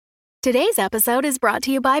Today's episode is brought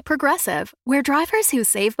to you by Progressive, where drivers who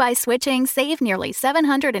save by switching save nearly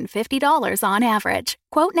 $750 on average.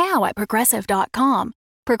 Quote now at Progressive.com.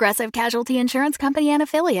 Progressive Casualty Insurance Company and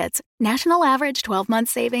Affiliates. National average 12-month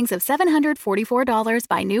savings of $744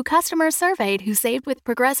 by new customers surveyed who saved with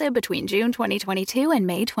Progressive between June 2022 and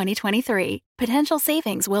May 2023. Potential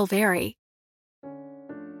savings will vary.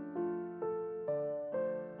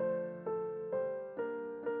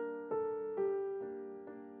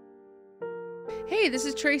 Hey, this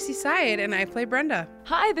is Tracy Syed, and I play Brenda.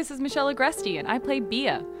 Hi, this is Michelle Agresti, and I play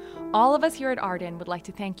Bia. All of us here at Arden would like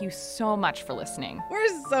to thank you so much for listening. We're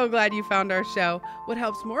so glad you found our show. What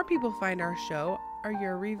helps more people find our show are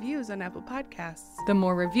your reviews on Apple Podcasts. The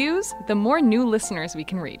more reviews, the more new listeners we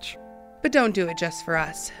can reach. But don't do it just for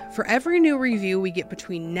us. For every new review we get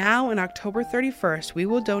between now and October 31st, we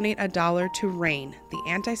will donate $1 to RAIN, the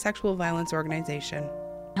anti-sexual violence organization.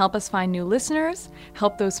 Help us find new listeners,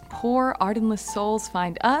 help those poor Ardenless souls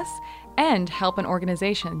find us, and help an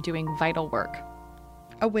organization doing vital work.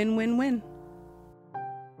 A win-win-win.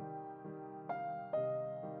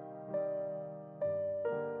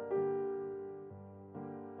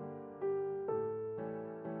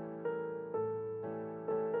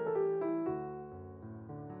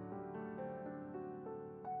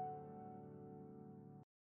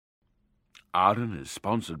 Arden is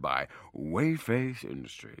sponsored by Wayface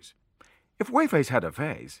Industries. If Wayface had a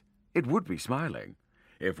face, it would be smiling.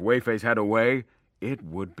 If Wayface had a way, it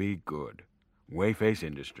would be good. Wayface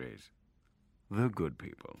Industries. The good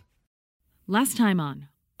people. Last time on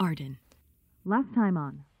Arden.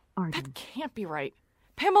 That can't be right.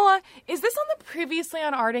 Pamela, is this on the previously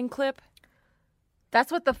on Arden clip?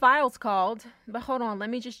 That's what the file's called. But hold on, let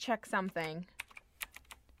me just check something.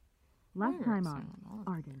 Last time on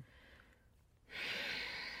Arden.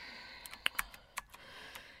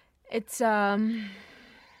 It's, I'll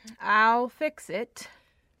fix it.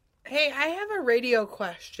 Hey, I have a radio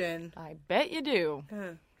question. I bet you do.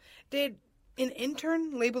 Did an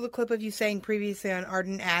intern label the clip of you saying previously on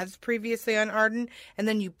Arden as previously on Arden, and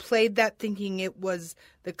then you played that thinking it was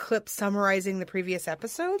the clip summarizing the previous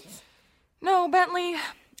episodes? No, Bentley,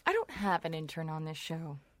 I don't have an intern on this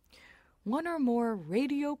show. One or more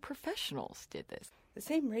radio professionals did this. The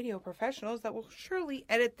same radio professionals that will surely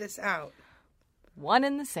edit this out. One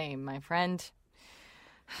and the same, my friend.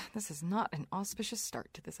 This is not an auspicious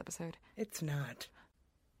start to this episode. It's not.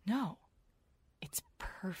 No, it's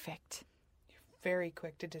perfect. You're very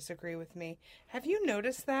quick to disagree with me. Have you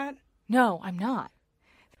noticed that? No, I'm not.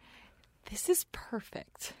 This is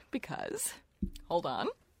perfect because... Hold on.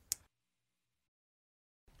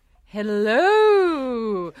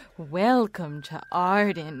 Hello! Welcome to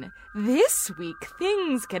Arden. This week,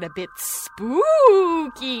 things get a bit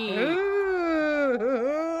spooky. Ooh.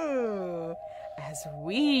 As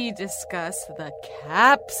we discuss the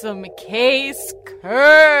Capsum Case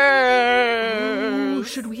Curse. Ooh,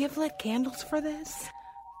 should we have lit candles for this?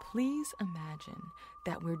 Please imagine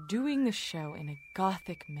that we're doing the show in a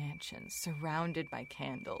gothic mansion surrounded by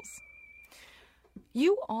candles.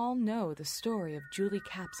 You all know the story of Julie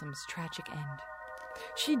Capsum's tragic end.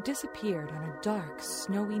 She disappeared on a dark,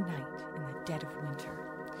 snowy night in the dead of winter.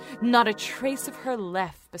 Not a trace of her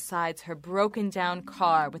left besides her broken-down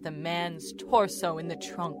car with a man's torso in the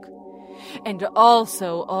trunk. And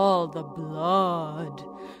also all the blood.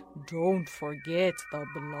 Don't forget the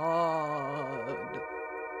blood.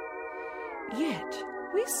 Yet,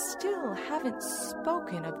 we still haven't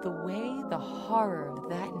spoken of the way the horror of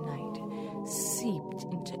that night seeped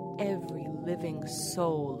into every living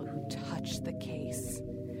soul who touched the case.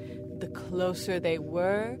 The closer they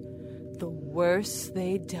were, the worse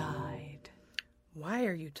they died. Why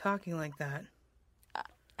are you talking like that?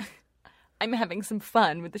 I'm having some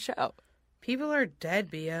fun with the show. People are dead,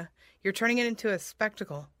 Bia. You're turning it into a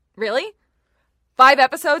spectacle. Really? 5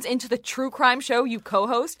 episodes into the true crime show you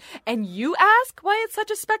co-host, and you ask why it's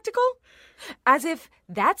such a spectacle? As if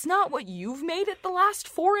that's not what you've made it the last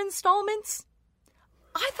 4 installments?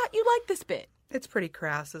 I thought you liked this bit. It's pretty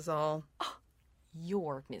crass is all. Oh,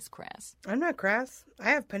 you're Ms. Crass. I'm not crass. I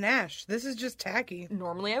have panache. This is just tacky.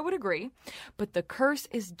 Normally I would agree, but the curse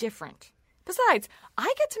is different. Besides,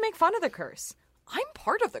 I get to make fun of the curse. I'm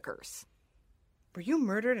part of the curse. Were you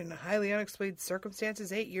murdered in highly unexplained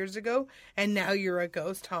circumstances 8 years ago, and now you're a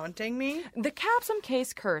ghost haunting me? The Capsum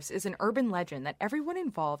Case Curse is an urban legend that everyone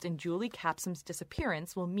involved in Julie Capsum's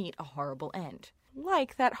disappearance will meet a horrible end.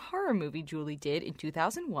 Like that horror movie Julie did in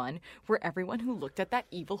 2001, where everyone who looked at that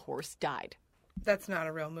evil horse died. That's not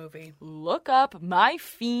a real movie. Look up My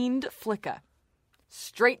Fiend Flicka.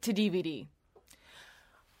 Straight to DVD.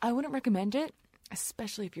 I wouldn't recommend it,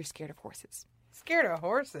 especially if you're scared of horses. Scared of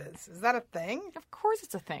horses? Is that a thing? Of course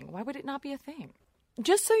it's a thing. Why would it not be a thing?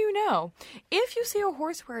 Just so you know, if you see a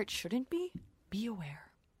horse where it shouldn't be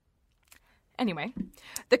aware. Anyway,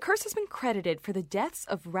 the curse has been credited for the deaths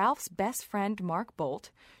of Ralph's best friend, Mark Bolt,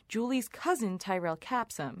 Julie's cousin, Tyrell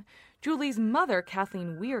Capsum, Julie's mother,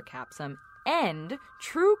 Kathleen Weir Capsum, and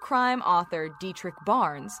true crime author Dietrich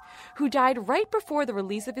Barnes, who died right before the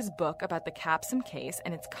release of his book about the Capsum case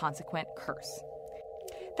and its consequent curse.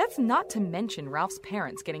 That's not to mention Ralph's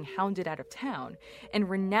parents getting hounded out of town, and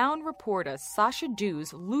renowned reporter Sasha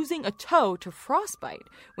Dews losing a toe to frostbite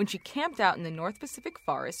when she camped out in the North Pacific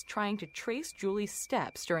Forest trying to trace Julie's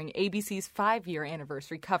steps during ABC's 5-year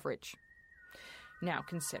anniversary coverage. Now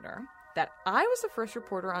consider that I was the first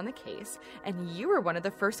reporter on the case, and you were one of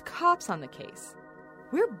the first cops on the case.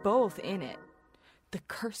 We're both in it. The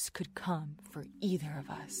curse could come for either of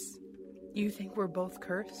us. You think we're both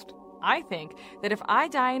cursed? I think that if I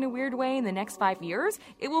die in a weird way in the next 5 years,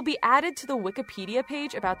 it will be added to the Wikipedia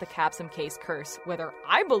page about the Capsum case curse, whether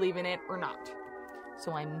I believe in it or not.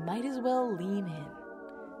 So I might as well lean in.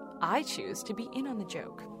 I choose to be in on the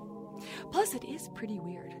joke. Plus, it is pretty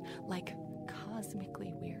weird, like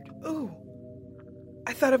cosmically weird. Ooh,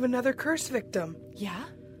 I thought of another curse victim. Yeah?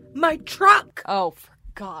 My truck! Oh, for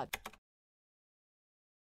God.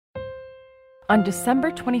 On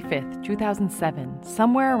December 25th, 2007,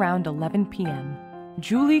 somewhere around 11 p.m.,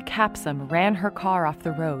 Julie Capsum ran her car off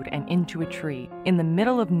the road and into a tree in the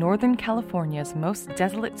middle of Northern California's most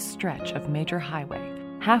desolate stretch of major highway,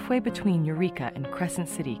 halfway between Eureka and Crescent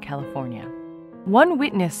City, California. One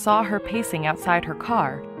witness saw her pacing outside her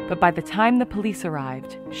car, but by the time the police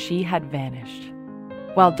arrived, she had vanished.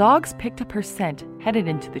 While dogs picked up her scent headed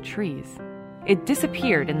into the trees, it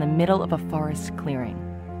disappeared in the middle of a forest clearing.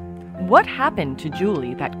 What happened to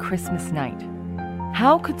Julie that Christmas night?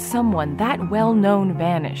 How could someone that well-known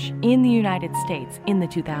vanish in the United States in the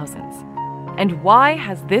 2000s? And why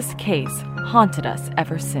has this case haunted us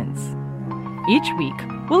ever since? Each week,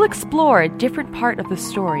 we'll explore a different part of the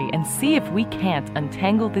story and see if we can't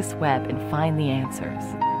untangle this web and find the answers.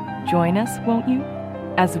 Join us, won't you,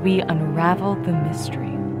 as we unravel the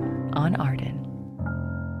mystery on Arden.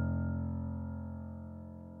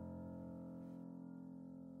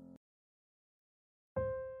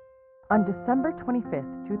 On December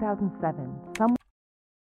 25th, 2007,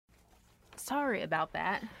 Sorry about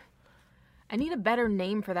that. I need a better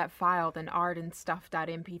name for that file than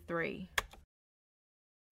ardenstuff.mp3.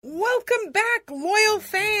 Welcome back, loyal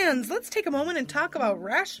fans! Let's take a moment and talk about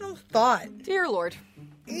rational thought. Dear Lord.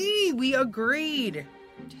 We agreed.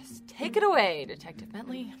 Just take it away, Detective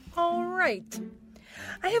Bentley. All right.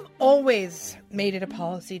 I have always made it a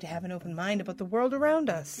policy to have an open mind about the world around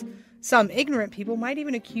us. Some ignorant people might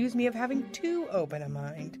even accuse me of having too open a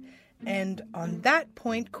mind. And on that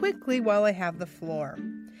point, quickly while I have the floor.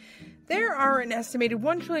 There are an estimated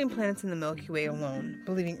 1 trillion planets in the Milky Way alone.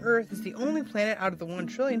 Believing Earth is the only planet out of the 1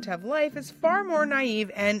 trillion to have life is far more naive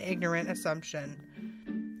and ignorant assumption.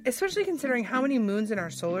 Especially considering how many moons in our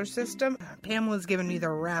solar system. Pamela's given me the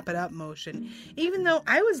wrap it up motion, even though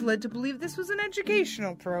I was led to believe this was an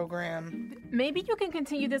educational program. Maybe you can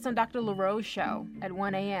continue this on Dr. LaRoe's show at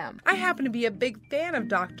 1 a.m. I happen to be a big fan of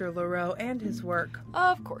Dr. LaRoe and his work.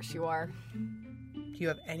 Of course you are. Do you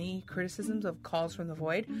have any criticisms of Calls from the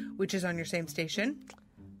Void, which is on your same station?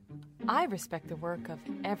 I respect the work of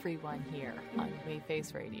everyone here on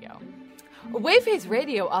Wayface Radio. Wayface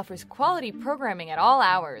Radio offers quality programming at all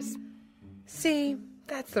hours. See,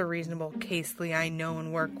 that's the reasonable Casely I know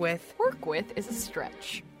and work with. Work with is a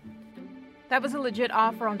stretch. That was a legit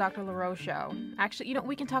offer on Dr. LaRoe's show. Actually,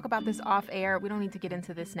 we can talk about this off air. We don't need to get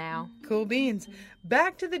into this now. Cool beans.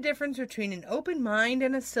 Back to the difference between an open mind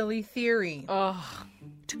and a silly theory. Ugh.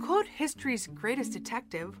 To quote history's greatest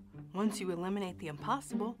detective, once you eliminate the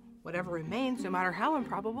impossible, whatever remains, no matter how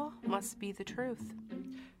improbable, must be the truth.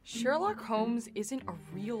 Sherlock Holmes isn't a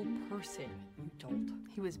real person, you dolt.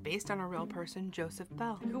 He was based on a real person, Joseph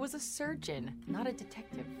Bell. Who was a surgeon, not a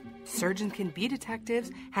detective. Surgeons can be detectives.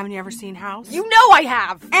 Haven't you ever seen House? You know I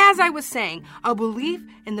have! As I was saying, a belief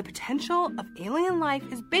in the potential of alien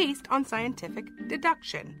life is based on scientific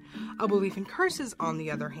deduction. A belief in curses, on the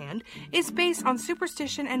other hand, is based on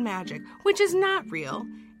superstition and magic, which is not real.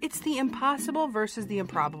 It's the impossible versus the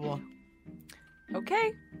improbable.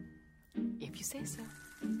 Okay, if you say so.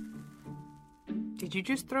 Did you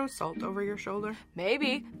just throw salt over your shoulder?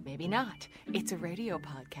 Maybe, maybe not. It's a radio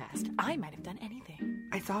podcast. I might have done anything.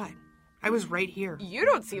 I thought. I was right here. You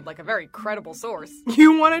don't seem like a very credible source.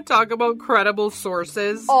 You want to talk about credible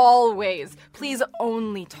sources? Always. Please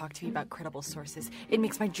only talk to me about credible sources. It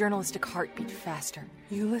makes my journalistic heart beat faster.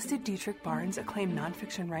 You listed Dietrich Barnes, acclaimed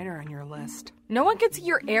nonfiction writer, on your list. No one can see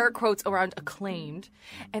your air quotes around acclaimed,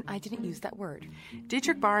 and I didn't use that word.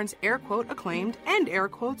 Dietrich Barnes, air quote acclaimed and air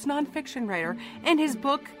quotes nonfiction writer, and his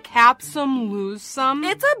book Cap Some Lose Some.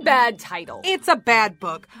 It's a bad title. It's a bad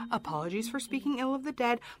book. Apologies for speaking ill of the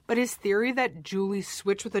dead, but his theory that Julie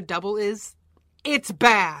switched with a double it's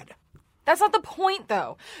bad. That's not the point,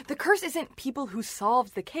 though. The curse isn't people who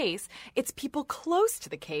solved the case. It's people close to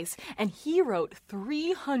the case, and he wrote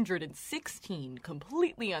 316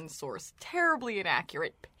 completely unsourced, terribly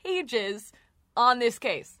inaccurate pages on this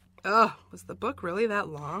case. Ugh, was the book really that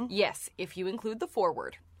long? Yes, if you include the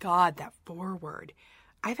foreword. God, that foreword.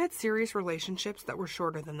 I've had serious relationships that were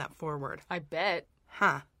shorter than that foreword. I bet.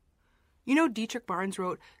 Huh. You know Dietrich Barnes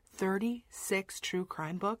wrote 36 true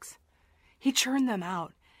crime books? He churned them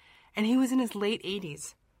out. And he was in his late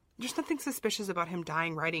 80s. There's nothing suspicious about him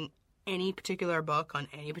dying writing any particular book on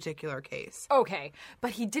any particular case. Okay,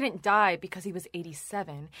 but he didn't die because he was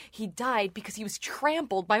 87. He died because he was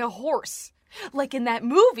trampled by a horse. Like in that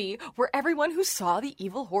movie where everyone who saw the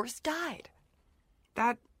evil horse died.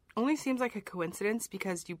 That only seems like a coincidence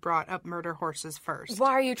because you brought up murder horses first. Why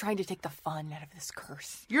are you trying to take the fun out of this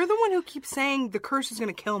curse? You're the one who keeps saying the curse is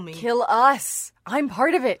going to kill me. Kill us. I'm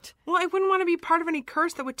part of it. Well, I wouldn't want to be part of any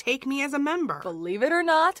curse that would take me as a member. Believe it or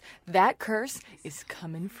not, that curse is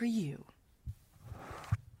coming for you.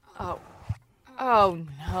 Oh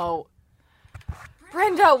no.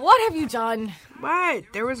 Brenda, what have you done? What?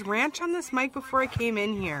 There was ranch on this mic before I came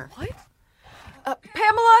in here. What?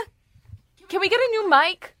 Pamela, can we get a new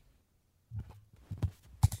mic?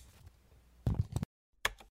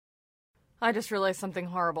 I just realized something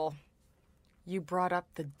horrible. You brought up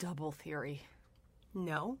the double theory.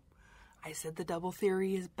 No, I said the double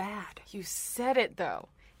theory is bad. You said it, though.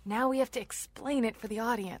 Now we have to explain it for the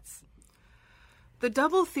audience. The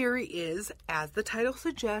double theory is, as the title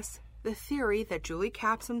suggests, the theory that Julie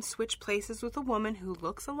Capsum switched places with a woman who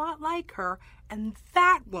looks a lot like her, and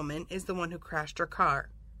that woman is the one who crashed her car.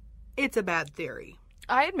 It's a bad theory.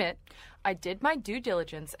 I admit, I did my due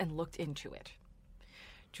diligence and looked into it.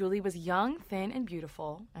 Julie was young, thin, and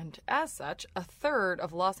beautiful, and as such, a third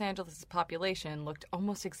of Los Angeles' population looked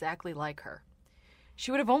almost exactly like her.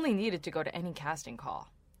 She would have only needed to go to any casting call.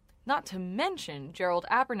 Not to mention, Gerald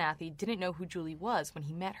Abernathy didn't know who Julie was when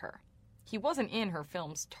he met her. He wasn't in her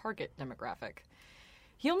film's target demographic.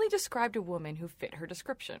 He only described a woman who fit her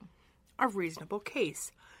description. A reasonable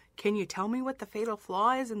case. Can you tell me what the fatal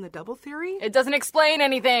flaw is in the double theory? It doesn't explain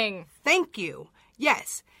anything. Thank you.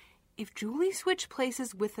 Yes. If Julie switched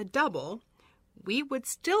places with a double, we would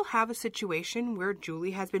still have a situation where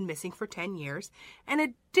Julie has been missing for 10 years and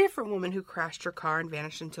a different woman who crashed her car and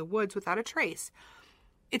vanished into woods without a trace.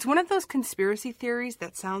 It's one of those conspiracy theories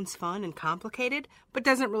that sounds fun and complicated, but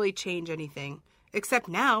doesn't really change anything. Except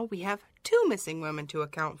now we have 2 missing women to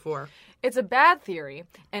account for. It's a bad theory,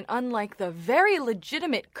 and unlike the very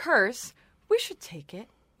legitimate curse, we should take it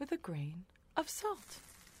with a grain of salt.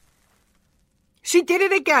 She did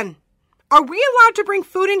it again! Are we allowed to bring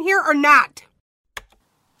food in here or not?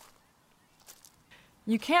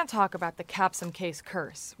 You can't talk about the Capsum case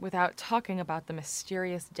curse without talking about the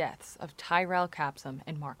mysterious deaths of Tyrell Capsum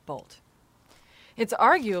and Mark Bolt. It's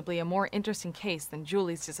arguably a more interesting case than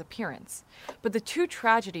Julie's disappearance, but the 2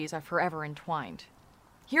 tragedies are forever entwined.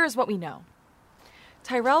 Here is what we know.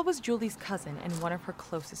 Tyrell was Julie's cousin and one of her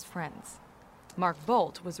closest friends. Mark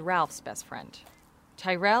Bolt was Ralph's best friend.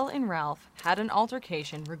 Tyrell and Ralph had an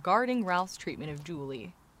altercation regarding Ralph's treatment of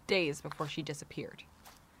Julie days before she disappeared.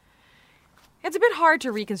 It's a bit hard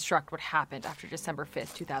to reconstruct what happened after December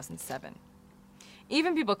 5th, 2007.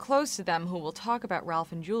 Even people close to them who will talk about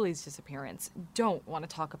Ralph and Julie's disappearance don't want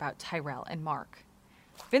to talk about Tyrell and Mark.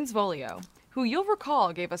 Vince Volio, who you'll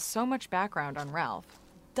recall gave us so much background on Ralph,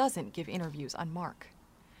 doesn't give interviews on Mark.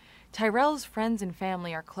 Tyrell's friends and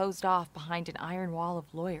family are closed off behind an iron wall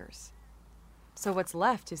of lawyers. So what's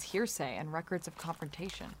left is hearsay and records of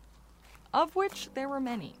confrontation, of which there were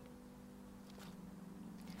many.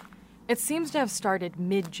 It seems to have started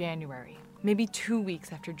mid-January, maybe 2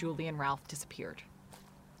 weeks after Julie and Ralph disappeared.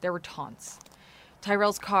 There were taunts.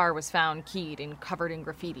 Tyrell's car was found keyed and covered in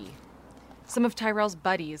graffiti. Some of Tyrell's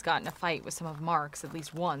buddies got in a fight with some of Mark's at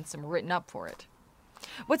least once and were written up for it.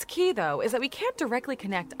 What's key, though, is that we can't directly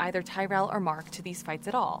connect either Tyrell or Mark to these fights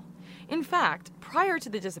at all. In fact, prior to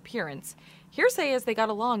the disappearance, hearsay is they got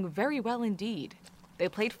along very well indeed. They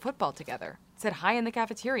played football together, said hi in the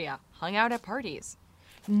cafeteria, hung out at parties.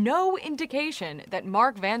 No indication that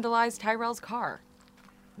Mark vandalized Tyrell's car.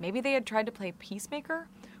 Maybe they had tried to play peacemaker,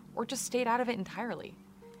 or just stayed out of it entirely.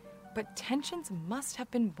 But tensions must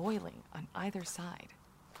have been boiling on either side.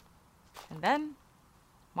 And then,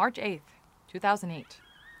 March 8th, 2008.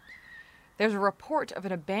 There's a report of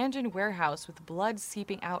an abandoned warehouse with blood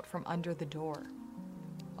seeping out from under the door.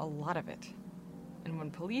 A lot of it. And when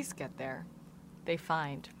police get there, they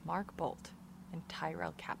find Mark Bolt and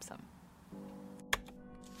Tyrell Capsum.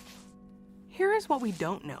 Here is what we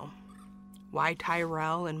don't know. Why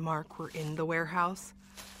Tyrell and Mark were in the warehouse,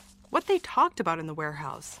 what they talked about in the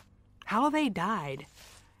warehouse, how they died.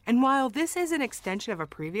 And while this is an extension of a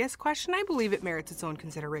previous question, I believe it merits its own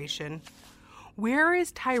consideration. Where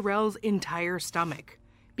is Tyrell's entire stomach?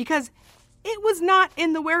 Because it was not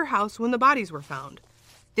in the warehouse when the bodies were found.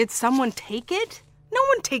 Did someone take it? No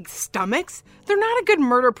one takes stomachs. They're not a good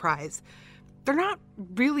murder prize. They're not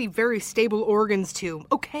really very stable organs to...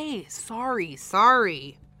 Okay,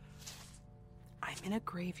 sorry. I'm in a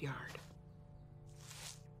graveyard.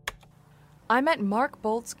 I'm at Mark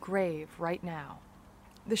Bolt's grave right now.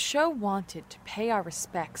 The show wanted to pay our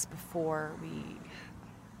respects before we...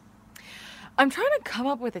 I'm trying to come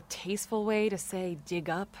up with a tasteful way to say dig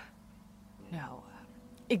up. No.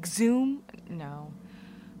 Exhume? No.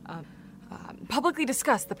 Publicly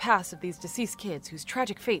discuss the past of these deceased kids whose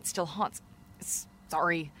tragic fate still haunts...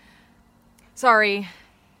 Sorry.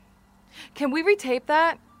 Can we retape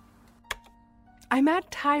that? I'm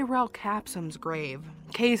at Tyrell Capsum's grave.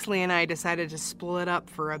 Casely and I decided to split up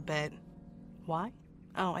for a bit. Why?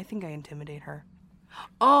 Oh, I think I intimidate her.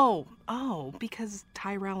 Oh, because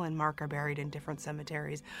Tyrell and Mark are buried in different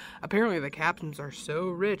cemeteries. Apparently the Capsums are so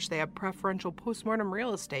rich they have preferential postmortem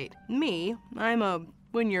real estate. Me, I'm a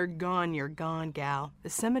when you're gone gal. The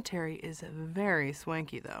cemetery is very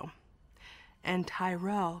swanky though. And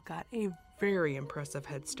Tyrell got a very impressive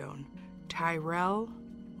headstone. Tyrell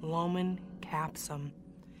Loman Capsum.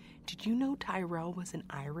 Did you know Tyrell was an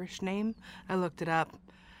Irish name? I looked it up.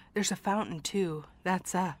 There's a fountain too.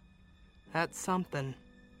 That's something.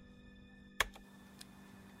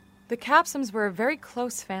 The Capsums were a very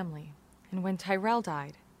close family, and when Tyrell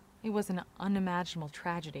died, it was an unimaginable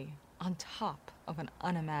tragedy on top of an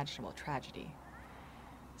unimaginable tragedy.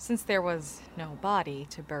 Since there was no body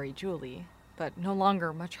to bury Julie, but no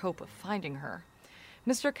longer much hope of finding her,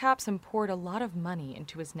 Mr. Capsum poured a lot of money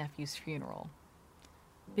into his nephew's funeral.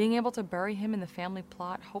 Being able to bury him in the family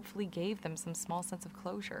plot hopefully gave them some small sense of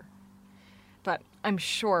closure. But I'm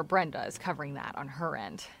sure Brenda is covering that on her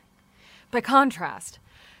end. By contrast,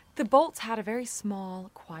 the Bolts had a very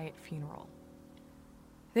small, quiet funeral.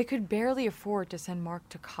 They could barely afford to send Mark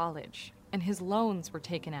to college, and his loans were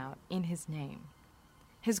taken out in his name.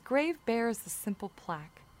 His grave bears the simple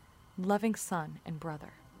plaque, loving son and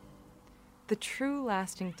brother. The true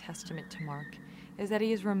lasting testament to Mark is that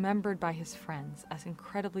he is remembered by his friends as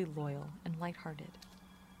incredibly loyal and lighthearted.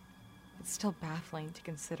 It's still baffling to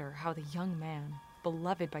consider how the young man,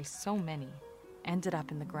 beloved by so many, ended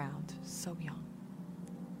up in the ground so young.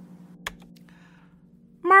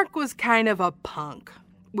 Mark was kind of a punk,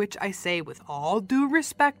 which I say with all due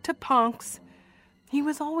respect to punks. He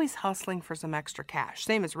was always hustling for some extra cash,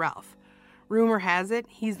 same as Ralph. Rumor has it,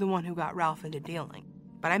 he's the one who got Ralph into dealing.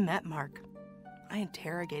 But I met Mark. I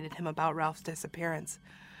interrogated him about Ralph's disappearance.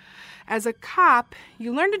 As a cop,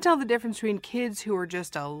 you learn to tell the difference between kids who are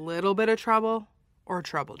just a little bit of trouble or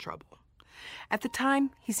trouble. At the time,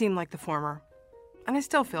 he seemed like the former. And I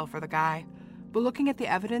still feel for the guy. But looking at the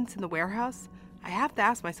evidence in the warehouse, I have to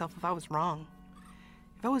ask myself if I was wrong.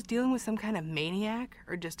 If I was dealing with some kind of maniac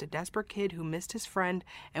or just a desperate kid who missed his friend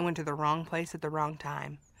and went to the wrong place at the wrong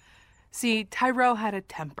time. See, Tyrell had a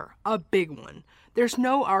temper, a big one. There's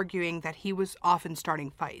no arguing that he was often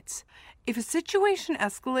starting fights. If a situation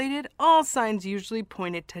escalated, all signs usually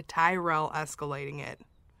pointed to Tyrell escalating it.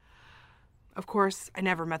 Of course, I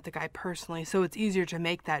never met the guy personally, so it's easier to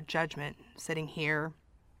make that judgment, sitting here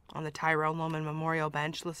on the Tyrell Loman Memorial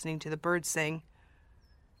Bench listening to the birds sing.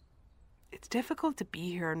 It's difficult to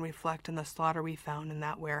be here and reflect on the slaughter we found in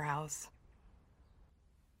that warehouse.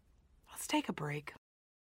 Let's take a break.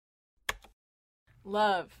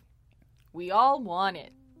 Love. We all want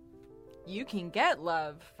it. You can get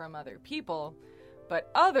love from other people, but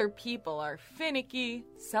other people are finicky,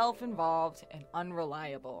 self-involved, and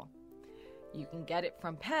unreliable. You can get it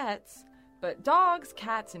from pets, but dogs,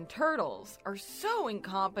 cats, and turtles are so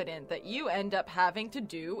incompetent that you end up having to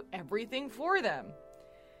do everything for them.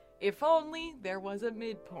 If only there was a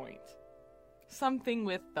midpoint. Something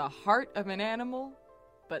with the heart of an animal,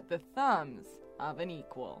 but the thumbs of an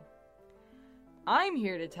equal. I'm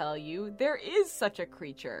here to tell you there is such a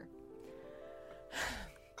creature.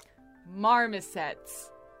 Marmosets.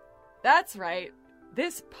 That's right.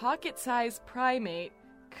 This pocket-sized primate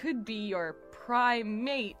could be your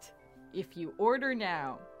primate if you order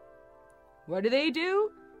now. What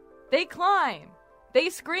do? They climb. They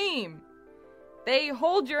scream. They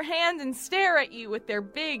hold your hand and stare at you with their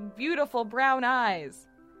big, beautiful brown eyes.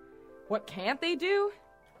 What can't they do?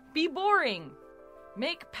 Be boring.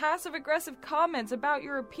 Make passive-aggressive comments about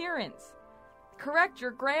your appearance. Correct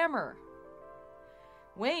your grammar.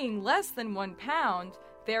 Weighing less than 1 pound,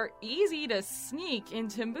 they're easy to sneak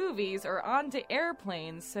into movies or onto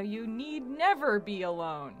airplanes, so you need never be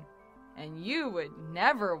alone. And you would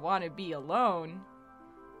never want to be alone.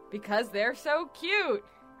 Because they're so cute.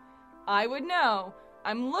 I would know.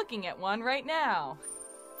 I'm looking at one right now.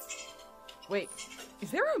 Wait,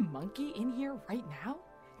 is there a monkey in here right now?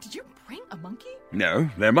 Did you bring a monkey? No,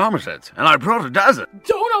 they're marmosets, and I brought a dozen.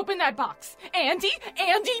 Don't open that box! Andy,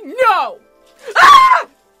 no! Ah!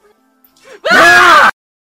 Ah!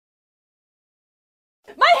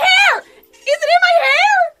 My hair! Is it in my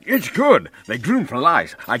hair? It's good. They groom for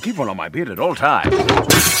lice. I keep one on my beard at all times.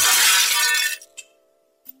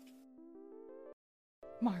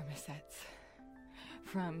 Marmosets.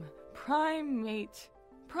 From primate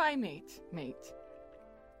mate.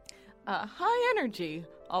 A high-energy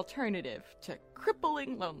alternative to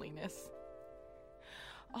crippling loneliness.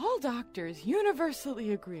 All doctors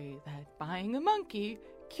universally agree that buying a monkey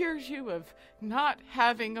cures you of not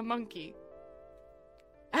having a monkey.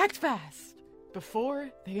 Act fast before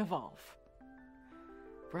they evolve.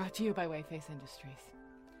 Brought to you by Wayface Industries.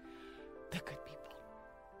 The good people.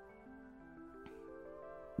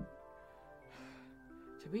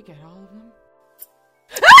 Did we get all of them?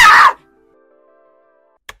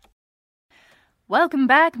 Welcome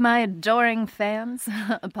back, my adoring fans.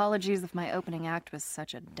 Apologies if my opening act was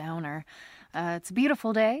such a downer. It's a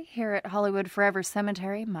beautiful day here at Hollywood Forever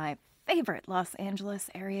Cemetery, my favorite Los Angeles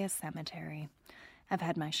area cemetery. I've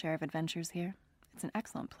had my share of adventures here. It's an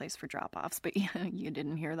excellent place for drop-offs, but you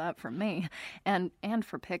didn't hear that from me. And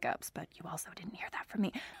for pickups, but you also didn't hear that from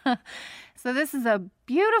me. So this is a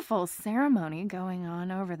beautiful ceremony going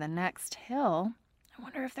on over the next hill. I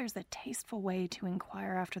wonder if there's a tasteful way to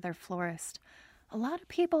inquire after their florist. A lot of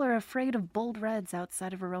people are afraid of bold reds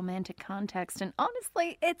outside of a romantic context, and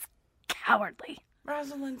honestly, it's cowardly.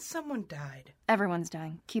 Rosalind, someone died. Everyone's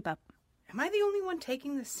dying. Keep up. Am I the only one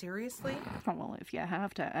taking this seriously? Well, if you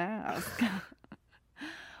have to ask.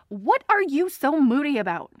 What are you so moody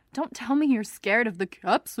about? Don't tell me you're scared of the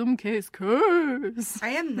Capsum case curse. I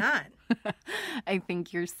am not. I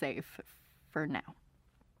think you're safe for now.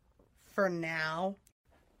 For now?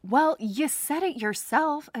 Well, you said it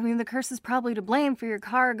yourself. I mean, the curse is probably to blame for your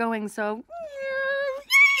car going so...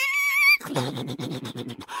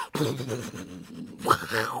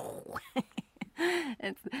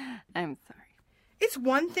 I'm sorry. It's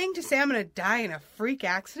one thing to say I'm going to die in a freak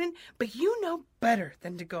accident, but you know better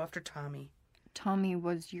than to go after Tommy. Tommy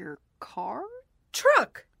was your car?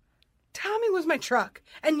 Truck! Tommy was my truck.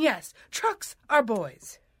 And yes, trucks are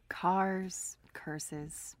boys. Cars,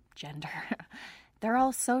 curses, gender. They're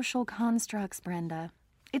all social constructs, Brenda.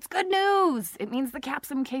 It's good news. It means the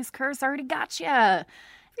Capsum case curse already got ya.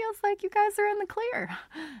 Feels like you guys are in the clear.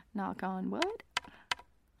 Knock on wood.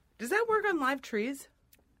 Does that work on live trees?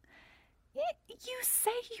 You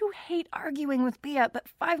say you hate arguing with Bea, but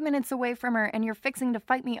 5 minutes away from her and you're fixing to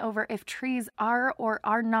fight me over if trees are or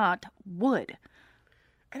are not wood.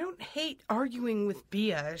 I don't hate arguing with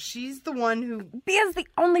Bea. She's the one who... Bea's the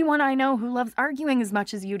only one I know who loves arguing as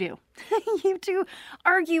much as you do. You two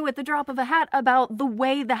argue at the drop of a hat about the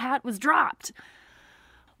way the hat was dropped.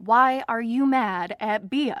 Why are you mad at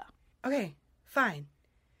Bea? Okay, fine.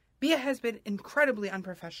 Bea has been incredibly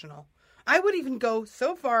unprofessional. I would even go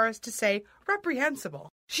so far as to say reprehensible.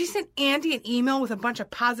 She sent Andy an email with a bunch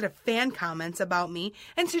of positive fan comments about me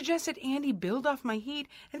and suggested Andy build off my heat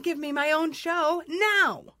and give me my own show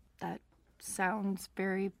now. That sounds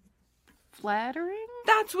very flattering.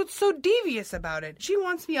 That's what's so devious about it. She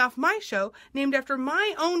wants me off my show, named after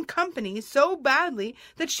my own company, so badly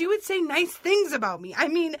that she would say nice things about me. I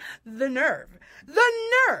mean, the nerve. The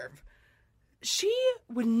nerve! She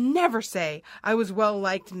would never say I was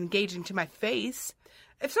well-liked and engaging to my face.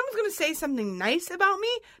 If someone's going to say something nice about me,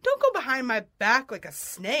 don't go behind my back like a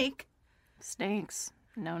snake. Snakes,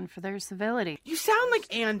 known for their civility. You sound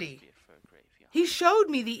like Andy. He showed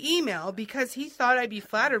me the email because he thought I'd be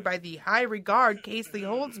flattered by the high regard Casely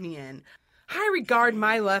holds me in. High regard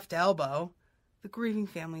my left elbow. The grieving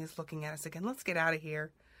family is looking at us again. Let's get out of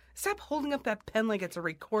here. Stop holding up that pen like it's a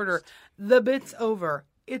recorder. The bit's over.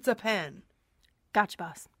 It's a pen. Gotcha,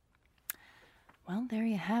 boss. Well, there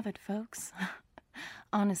you have it, folks.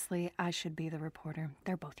 Honestly, I should be the reporter.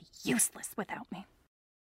 They're both useless without me.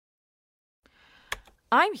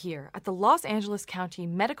 I'm here at the Los Angeles County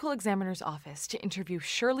Medical Examiner's Office to interview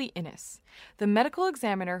Shirley Innes, the medical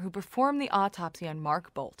examiner who performed the autopsy on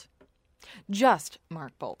Mark Bolt. Just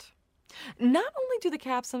Mark Bolt. Not only do the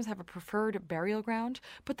Capsums have a preferred burial ground,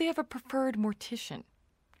 but they have a preferred mortician.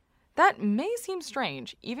 That may seem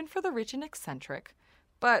strange, even for the rich and eccentric,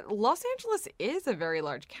 but Los Angeles is a very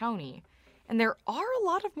large county, and there are a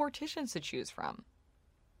lot of morticians to choose from.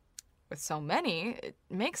 With so many, it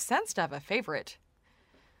makes sense to have a favorite.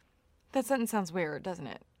 That sentence sounds weird, doesn't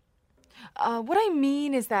it? What I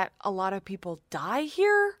mean is that a lot of people die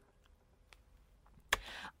here.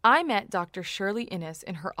 I met Dr. Shirley Innes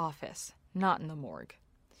in her office, not in the morgue.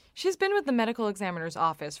 She's been with the medical examiner's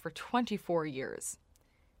office for 24 years.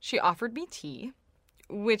 She offered me tea,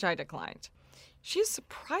 which I declined. She is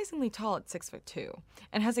surprisingly tall at 6'2"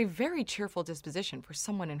 and has a very cheerful disposition for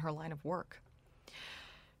someone in her line of work.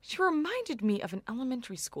 She reminded me of an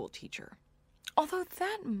elementary school teacher, although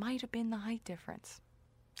that might have been the height difference.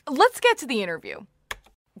 Let's get to the interview.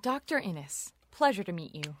 Dr. Innes, pleasure to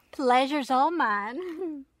meet you. Pleasure's all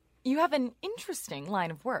mine. You have an interesting line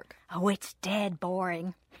of work. Oh, it's dead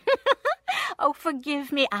boring. Oh,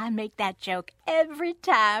 forgive me, I make that joke every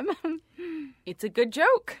time. It's a good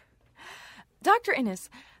joke. Dr. Innes,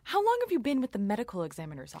 how long have you been with the medical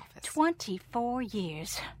examiner's office? 24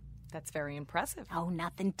 years. That's very impressive. Oh,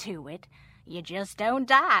 nothing to it. You just don't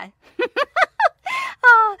die.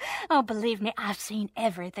 Oh, believe me, I've seen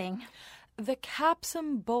everything. The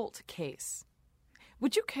Capsum Bolt case.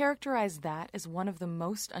 Would you characterize that as one of the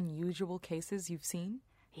most unusual cases you've seen?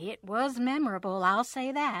 It was memorable, I'll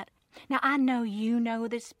say that. Now, I know you know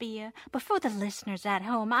this, Bea, but for the listeners at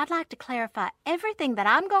home, I'd like to clarify everything that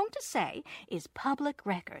I'm going to say is public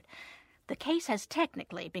record. The case has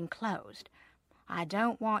technically been closed. I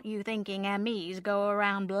don't want you thinking MEs go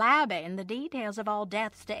around blabbing the details of all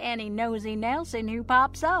deaths to any nosy Nelson who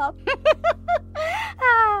pops up.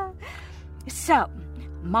 So,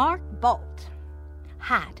 Mark Bolt.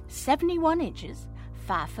 Height 71 inches,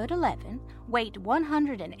 5'11", weight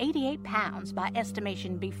 188 pounds by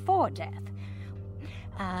estimation before death.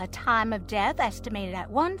 Time of death estimated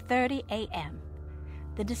at 1:30 a.m.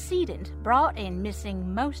 The decedent brought in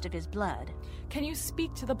missing most of his blood. Can you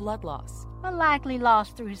speak to the blood loss? Likely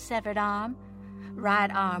lost through his severed arm.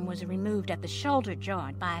 Right arm was removed at the shoulder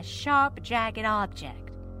joint by a sharp, jagged object.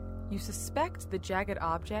 You suspect the jagged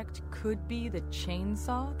object could be the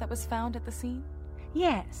chainsaw that was found at the scene?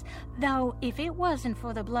 Yes, though if it wasn't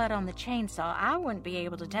for the blood on the chainsaw, I wouldn't be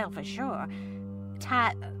able to tell for sure.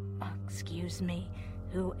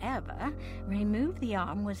 Whoever removed the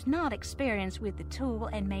arm was not experienced with the tool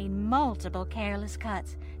and made multiple careless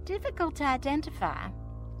cuts, difficult to identify.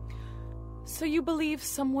 So you believe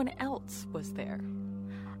someone else was there?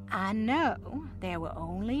 I know there were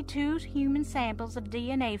only 2 human samples of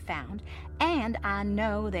DNA found, and I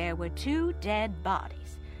know there were 2 dead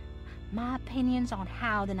bodies. My opinions on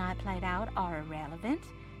how the night played out are irrelevant.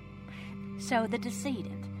 So the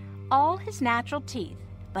decedent, all his natural teeth,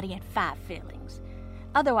 but he had 5 fillings.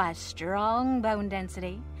 Otherwise strong bone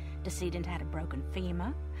density. Decedent had a broken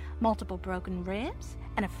femur, multiple broken ribs,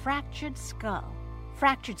 and a fractured skull.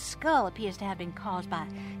 Fractured skull appears to have been caused by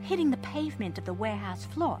hitting the pavement of the warehouse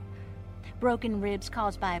floor. Broken ribs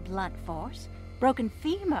caused by a blunt force. Broken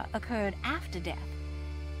femur occurred after death.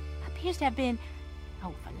 Appears to have been,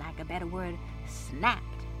 for lack of a better word,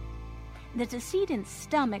 snapped. The decedent's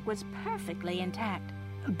stomach was perfectly intact.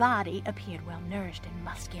 Body appeared well-nourished and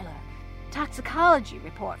muscular. Toxicology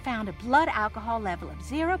report found a blood alcohol level of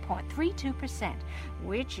 0.32%,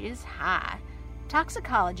 which is high.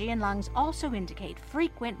 Toxicology and lungs also indicate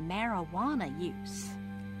frequent marijuana use.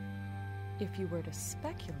 If you were to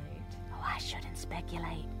speculate... Oh, I shouldn't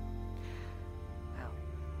speculate. Well,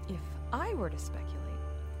 if I were to speculate,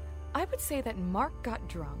 I would say that Mark got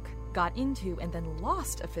drunk, got into and then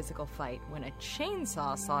lost a physical fight when a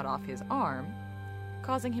chainsaw sawed off his arm,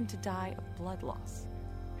 causing him to die of blood loss.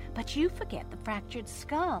 But you forget the fractured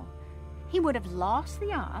skull. He would have lost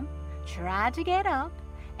the arm, tried to get up,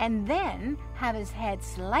 and then have his head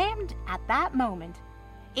slammed at that moment,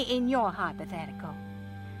 in your hypothetical.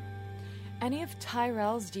 Any of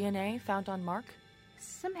Tyrell's DNA found on Mark?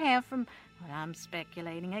 Some hair from, I'm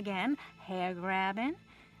speculating again, hair grabbing,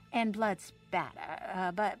 and blood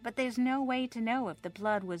spatter. But there's no way to know if the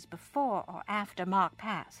blood was before or after Mark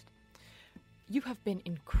passed. You have been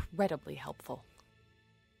incredibly helpful.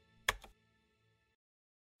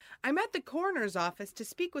 I'm at the coroner's office to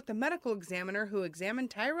speak with the medical examiner who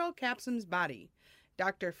examined Tyrell Capsum's body,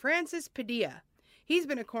 Dr. Francis Padilla. He's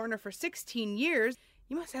been a coroner for 16 years.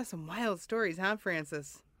 You must have some wild stories, huh,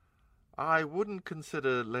 Francis? I wouldn't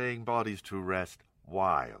consider laying bodies to rest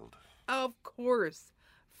wild. Of course.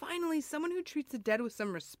 Finally, someone who treats the dead with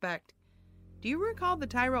some respect. Do you recall the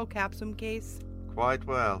Tyrell Capsum case? Quite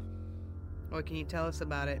well. What can you tell us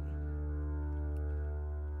about it?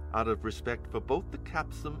 Out of respect for both the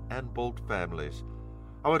Capsum and Bolt families,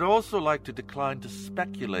 I would also like to decline to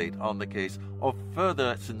speculate on the case or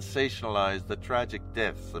further sensationalize the tragic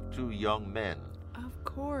deaths of two young men. Of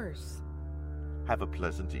course. Have a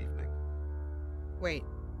pleasant evening. Wait,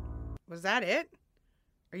 was that it?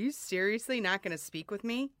 Are you seriously not going to speak with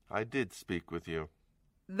me? I did speak with you.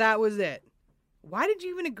 That was it. Why did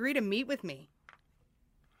you even agree to meet with me?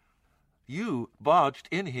 You barged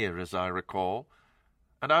in here, as I recall,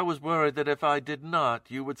 and I was worried that if I did not,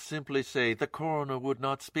 you would simply say the coroner would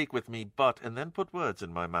not speak with me, and then put words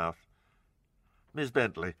in my mouth. Miss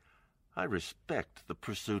Bentley, I respect the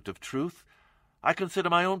pursuit of truth. I consider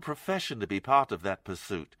my own profession to be part of that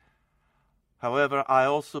pursuit. However, I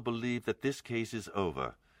also believe that this case is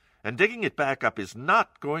over, and digging it back up is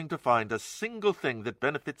not going to find a single thing that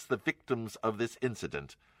benefits the victims of this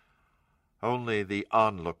incident. Only the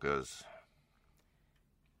onlookers.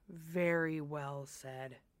 Very well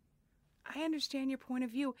said. I understand your point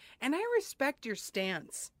of view, and I respect your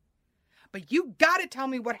stance. But you gotta tell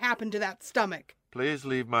me what happened to that stomach. Please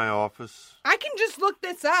leave my office. I can just look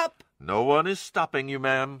this up. No one is stopping you,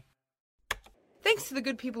 ma'am. Thanks to the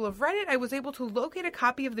good people of Reddit, I was able to locate a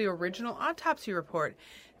copy of the original autopsy report.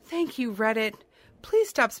 Thank you, Reddit. Please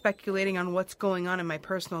stop speculating on what's going on in my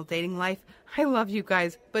personal dating life. I love you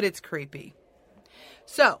guys, but it's creepy.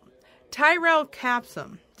 So, Tyrell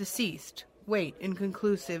Capsum, deceased. Weight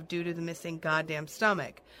inconclusive due to the missing goddamn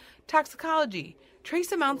stomach. Toxicology,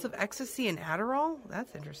 trace amounts of ecstasy and Adderall?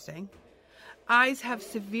 That's interesting. Eyes have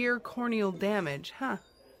severe corneal damage, huh?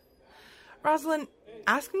 Rosalind,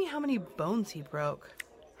 ask me how many bones he broke.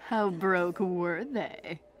 How broke were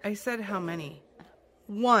they? I said how many.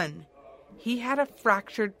 1. He had a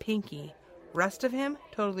fractured pinky. Rest of him,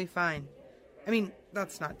 totally fine. I mean,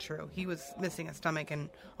 that's not true. He was missing a stomach and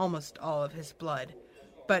almost all of his blood.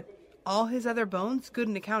 But all his other bones, good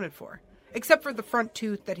and accounted for. Except for the front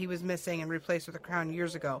tooth that he was missing and replaced with a crown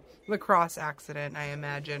years ago. Lacrosse accident, I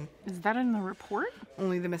imagine. Is that in the report?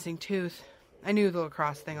 Only the missing tooth. I knew the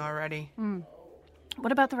lacrosse thing already.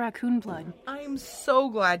 What about the raccoon blood? I'm so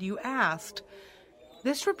glad you asked.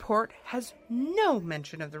 This report has no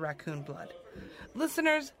mention of the raccoon blood.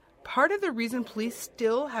 Listeners, part of the reason police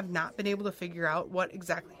still have not been able to figure out what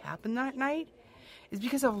exactly happened that night is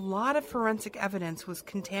because a lot of forensic evidence was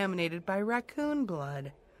contaminated by raccoon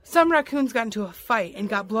blood. Some raccoons got into a fight and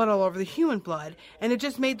got blood all over the human blood, and it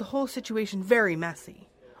just made the whole situation very messy.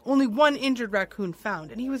 Only one injured raccoon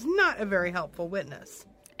found, and he was not a very helpful witness.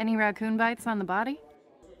 Any raccoon bites on the body?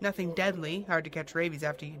 Nothing deadly. Hard to catch rabies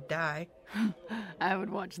after you die. I would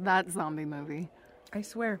watch that zombie movie. I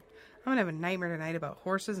swear, I'm gonna have a nightmare tonight about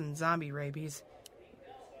horses and zombie rabies.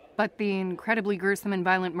 But the incredibly gruesome and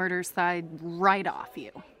violent murders side right off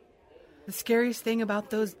you. The scariest thing about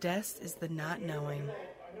those deaths is the not knowing.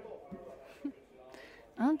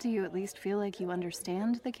 Well, do you at least feel like you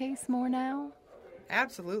understand the case more now?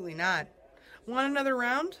 Absolutely not. Want another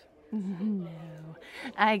round? No.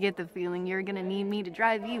 I get the feeling you're gonna need me to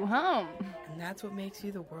drive you home. And that's what makes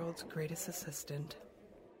you the world's greatest assistant.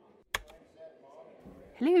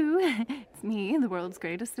 Hello, it's me, the world's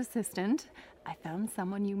greatest assistant. I found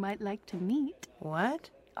someone you might like to meet.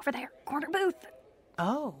 What? Over there, corner booth.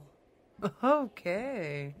 Oh,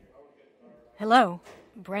 okay. Hello,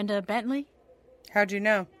 Brenda Bentley? How'd you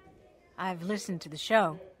know? I've listened to the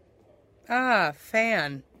show. Ah,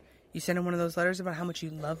 fan. You sent in one of those letters about how much you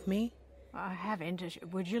love me? I haven't.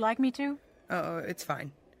 Would you like me to? Oh, it's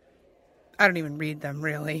fine. I don't even read them,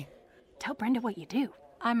 really. Tell Brenda what you do.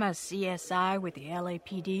 I'm a CSI with the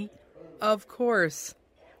LAPD. Of course.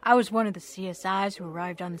 I was one of the CSIs who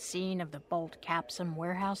arrived on the scene of the Bolt Capsum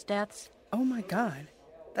warehouse deaths. Oh my god.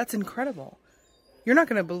 That's incredible. You're not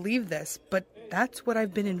going to believe this, but that's what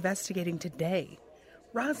I've been investigating today.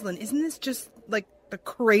 Rosalind, isn't this just, like, the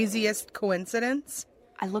craziest coincidence?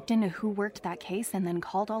 I looked into who worked that case and then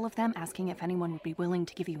called all of them asking if anyone would be willing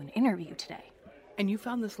to give you an interview today. And you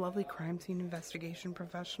found this lovely crime scene investigation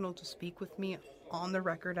professional to speak with me on the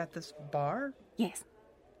record at this bar? Yes.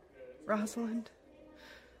 Rosalind,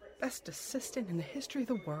 best assistant in the history of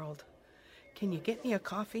the world. Can you get me a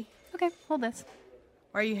coffee? Okay, hold this.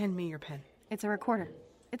 Why are you handing me your pen? It's a recorder.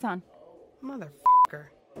 It's on. Motherfucker.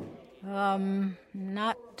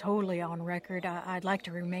 Not totally on record. I'd like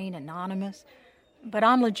to remain anonymous. But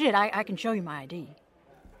I'm legit. I can show you my ID.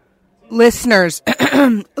 Listeners,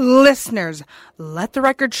 listeners, let the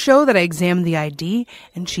record show that I examined the ID,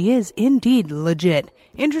 and she is indeed legit.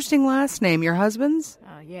 Interesting last name. Your husband's?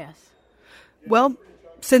 Yes. Well,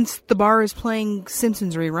 since the bar is playing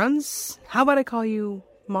Simpsons reruns, how about I call you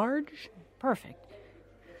Marge? Perfect.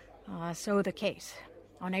 So the case.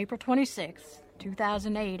 On April 26,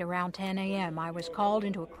 2008, around 10 a.m., I was called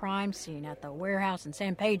into a crime scene at the warehouse in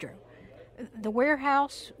San Pedro. The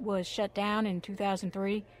warehouse was shut down in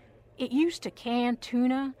 2003. It used to can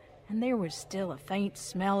tuna, and there was still a faint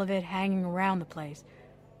smell of it hanging around the place.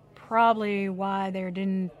 Probably why there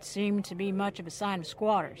didn't seem to be much of a sign of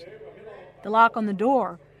squatters. The lock on the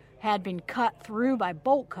door had been cut through by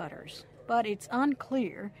bolt cutters, but it's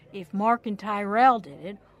unclear if Mark and Tyrell did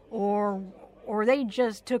it or they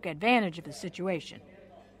just took advantage of the situation.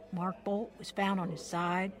 Mark Bolt was found on his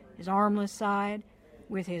side, his armless side,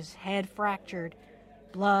 with his head fractured.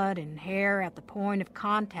 Blood and hair at the point of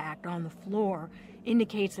contact on the floor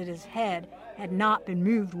indicates that his head had not been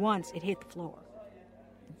moved once it hit the floor.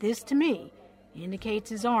 This, to me, indicates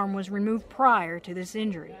his arm was removed prior to this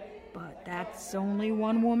injury, but that's only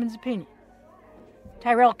one woman's opinion.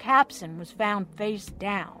 Tyrell Capson was found face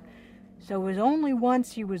down, so it was only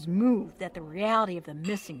once he was moved that the reality of the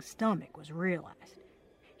missing stomach was realized.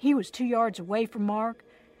 He was 2 yards away from Mark,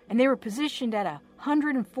 and they were positioned at a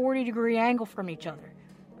 140-degree angle from each other.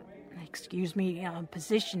 Excuse me,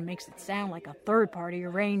 position makes it sound like a third party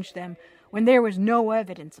arranged them when there was no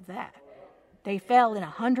evidence of that. They fell in a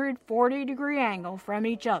 140-degree angle from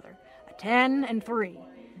each other, a 10 and 3.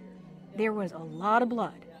 There was a lot of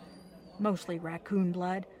blood, mostly raccoon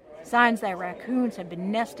blood, signs that raccoons had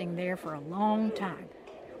been nesting there for a long time.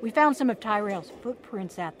 We found some of Tyrell's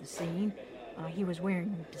footprints at the scene. He was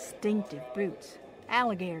wearing distinctive boots,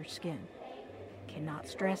 alligator skin. Cannot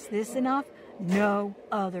stress this enough, no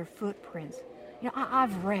other footprints.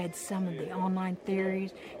 I've read some of the online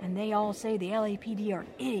theories, and they all say the LAPD are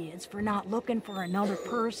idiots for not looking for another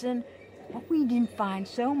person. But we didn't find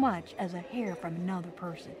so much as a hair from another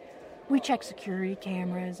person. We checked security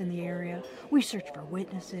cameras in the area. We searched for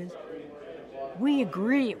witnesses. We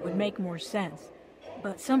agree it would make more sense,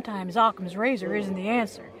 but sometimes Occam's razor isn't the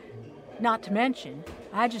answer. Not to mention,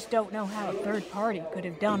 I just don't know how a third party could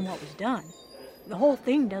have done what was done. The whole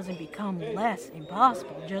thing doesn't become less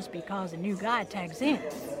impossible just because a new guy tags in.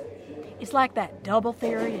 It's like that double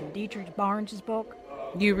theory in Dietrich Barnes' book.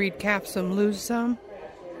 You read Capsum, lose some?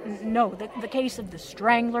 No, the case of the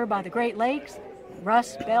Strangler by the Great Lakes.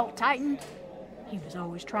 Rust Belt tightened. He was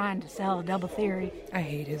always trying to sell a double theory. I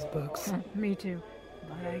hate his books. Me too,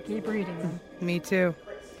 but I keep reading them. Me too.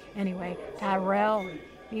 Anyway, Tyrell,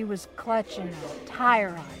 he was clutching a tire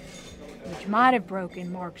iron, which might have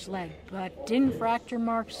broken Mark's leg, but didn't fracture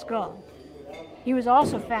Mark's skull. He was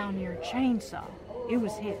also found near a chainsaw. It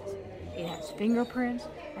was his. It has fingerprints,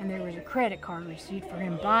 and there was a credit card receipt for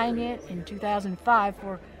him buying it in 2005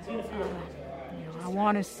 for, I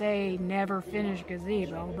want to say never finished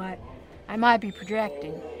gazebo, but I might be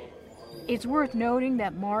projecting. It's worth noting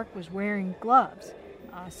that Mark was wearing gloves,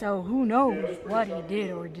 so who knows what he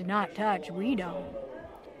did or did not touch. We don't.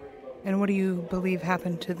 And what do you believe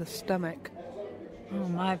happened to the stomach? Well,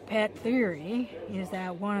 my pet theory is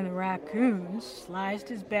that one of the raccoons sliced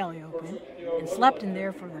his belly open and slept in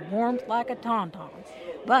there for the warmth like a tauntaun.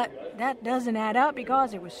 But that doesn't add up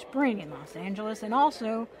because it was spring in Los Angeles, and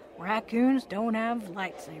also raccoons don't have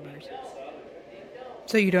lightsabers.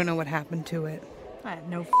 So you don't know what happened to it? I have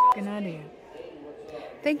no f***ing idea.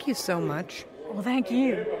 Thank you so much. Well, thank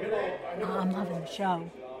you. I'm loving the show.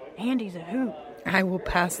 Andy's a hoot. I will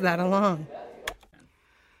pass that along.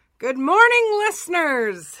 Good morning,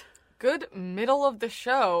 listeners! Good middle of the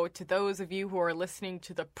show to those of you who are listening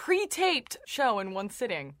to the pre-taped show in one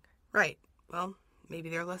sitting. Right. Well, maybe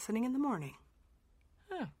they're listening in the morning.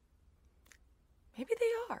 Huh. Maybe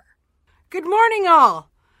they are. Good morning,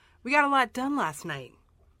 all! We got a lot done last night.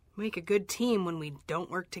 We make a good team when we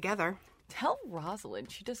don't work together. Tell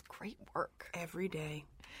Rosalind she does great work. Every day.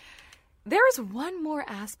 There is one more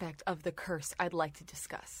aspect of the curse I'd like to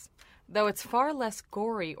discuss, though it's far less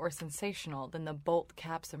gory or sensational than the Bolt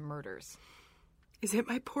Capsum murders. Is it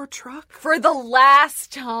my poor truck? For the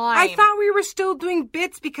last time! I thought we were still doing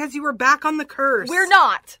bits because you were back on the curse. We're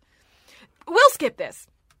not! We'll skip this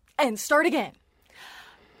and start again.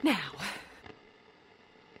 Now.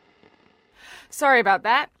 Sorry about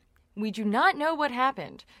that. We do not know what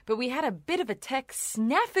happened, but we had a bit of a tech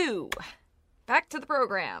snafu. Back to the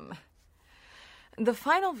program. The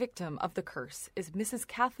final victim of the curse is Mrs.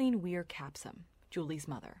 Kathleen Weir Capsum, Julie's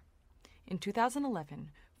mother. In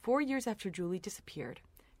 2011, 4 years after Julie disappeared,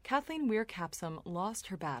 Kathleen Weir Capsum lost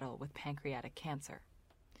her battle with pancreatic cancer.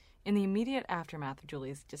 In the immediate aftermath of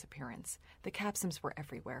Julie's disappearance, the Capsums were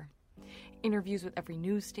everywhere. Interviews with every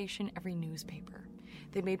news station, every newspaper.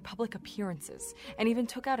 They made public appearances and even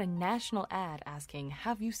took out a national ad asking,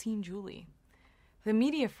 "Have you seen Julie?" The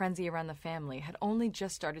media frenzy around the family had only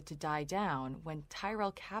just started to die down when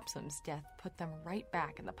Tyrell Capsom's death put them right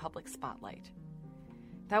back in the public spotlight.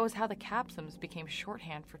 That was how the Capsoms became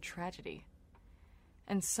shorthand for tragedy.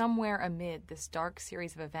 And somewhere amid this dark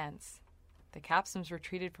series of events, the Capsoms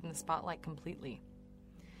retreated from the spotlight completely.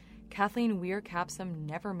 Kathleen Weir Capsom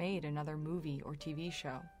never made another movie or TV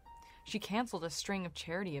show. She canceled a string of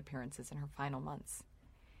charity appearances in her final months.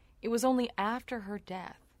 It was only after her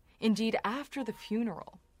death, indeed after the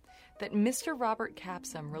funeral, that Mr. Robert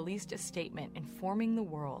Capsom released a statement informing the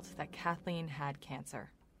world that Kathleen had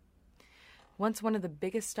cancer. Once one of the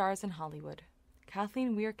biggest stars in Hollywood,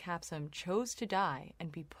 Kathleen Weir Capsom chose to die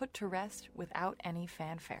and be put to rest without any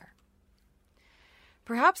fanfare.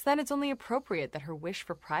 Perhaps then it's only appropriate that her wish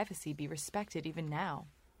for privacy be respected even now,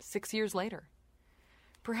 6 years later.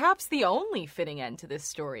 Perhaps the only fitting end to this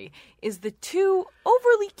story is the two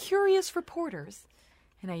overly curious reporters,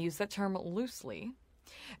 and I use that term loosely,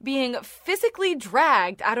 being physically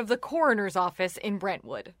dragged out of the coroner's office in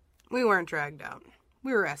Brentwood. We weren't dragged out.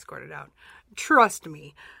 We were escorted out. Trust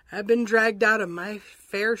me, I've been dragged out of my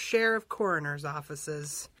fair share of coroner's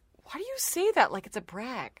offices. Why do you say that like it's a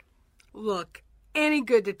brag? Look, any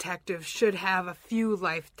good detective should have a few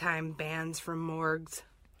lifetime bans from morgues.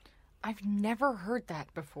 I've never heard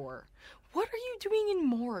that before. What are you doing in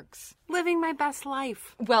morgues? Living my best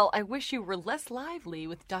life. Well, I wish you were less lively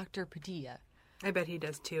with Dr. Padilla. I bet he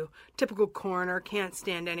does too. Typical coroner, can't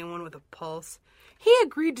stand anyone with a pulse. He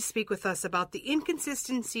agreed to speak with us about the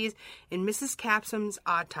inconsistencies in Mrs. Capsom's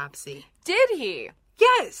autopsy. Did he?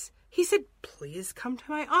 Yes. He said, please come to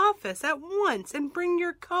my office at once and bring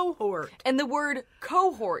your cohort. And the word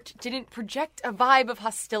cohort didn't project a vibe of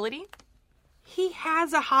hostility? He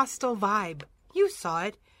has a hostile vibe. You saw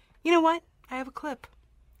it. You know what? I have a clip.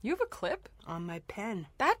 You have a clip? On my pen.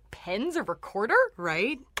 That pen's a recorder?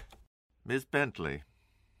 Right? Miss Bentley,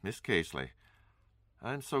 Miss Casely,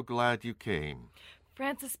 I'm so glad you came.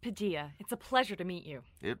 Francis Padilla, it's a pleasure to meet you.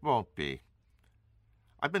 It won't be.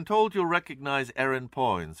 I've been told you'll recognize Aaron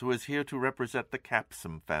Poins, who is here to represent the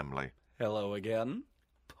Capsom family. Hello again.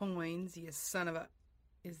 Poins, you son of a...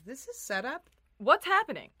 Is this a setup? What's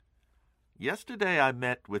happening? Yesterday I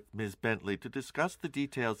met with Miss Bentley to discuss the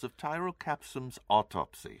details of Tyrell Capsom's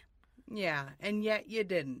autopsy. Yeah, and yet you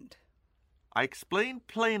didn't. I explained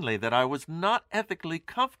plainly that I was not ethically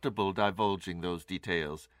comfortable divulging those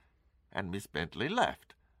details, and Miss Bentley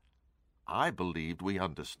left. I believed we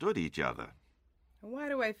understood each other. Why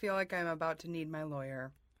do I feel like I'm about to need my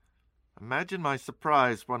lawyer? Imagine my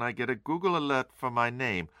surprise when I get a Google alert for my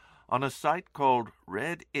name on a site called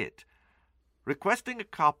Reddit, requesting a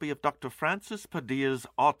copy of Dr. Francis Padilla's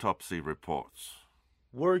autopsy reports.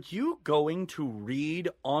 Were you going to read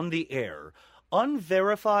on the air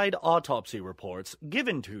unverified autopsy reports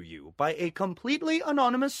given to you by a completely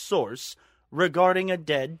anonymous source regarding a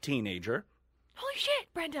dead teenager? Holy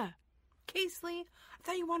shit, Brenda! Casely, I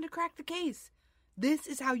thought you wanted to crack the case. This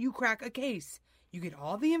is how you crack a case. You get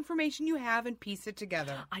all the information you have and piece it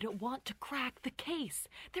together. I don't want to crack the case.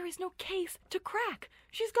 There is no case to crack.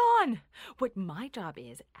 She's gone. What my job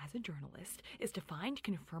is, as a journalist, is to find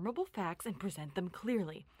confirmable facts and present them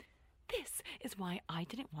clearly. This is why I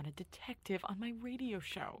didn't want a detective on my radio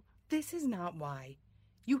show. This is not why.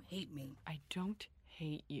 You hate me. I don't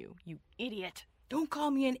hate you, you idiot. Don't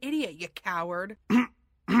call me an idiot, you coward.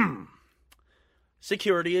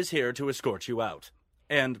 Security is here to escort you out.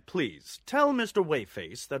 And please, tell Mr.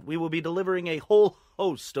 Wayface that we will be delivering a whole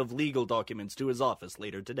host of legal documents to his office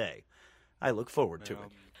later today. I look forward to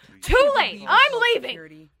it. Too late! I'm leaving!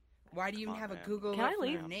 Security. Why do you even have a Google Can I for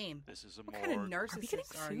leave? your name? This is a What kind of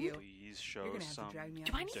narcissist are you? Please show You're gonna have some to drag me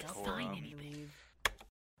Do out I need to decorum. sign anything?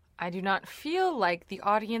 I do not feel like the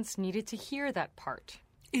audience needed to hear that part.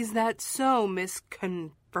 Is that so, Miss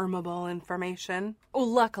Confirmable Information? Oh,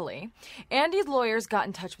 luckily, Andy's lawyers got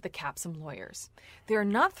in touch with the Capsom lawyers. They're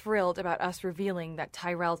not thrilled about us revealing that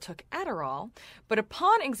Tyrell took Adderall, but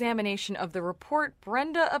upon examination of the report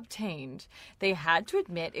Brenda obtained, they had to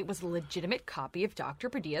admit it was a legitimate copy of Dr.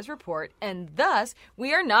 Padilla's report, and thus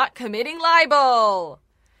we are not committing libel.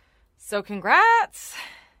 So congrats.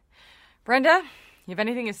 Brenda, you have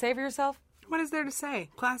anything to say for yourself? What is there to say?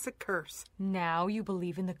 Classic curse. Now you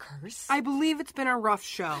believe in the curse? I believe it's been a rough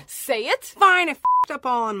show. Say it! Fine, I f***ed up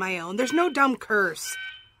all on my own. There's no dumb curse.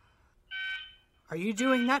 Are you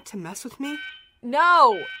doing that to mess with me?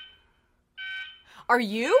 No! Are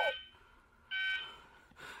you?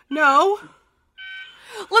 No.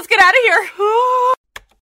 Let's get out of here!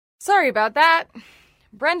 Sorry about that.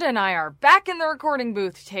 Brenda and I are back in the recording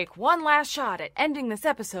booth to take one last shot at ending this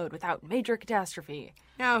episode without major catastrophe.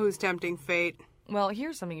 Now who's tempting fate? Well,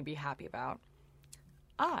 here's something to be happy about.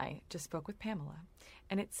 I just spoke with Pamela,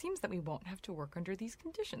 and it seems that we won't have to work under these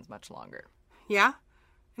conditions much longer. Yeah?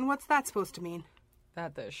 And what's that supposed to mean?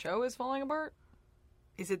 That the show is falling apart?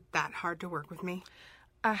 Is it that hard to work with me?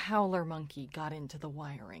 A howler monkey got into the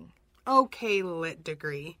wiring. Okay, lit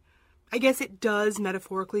degree. I guess it does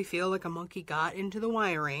metaphorically feel like a monkey got into the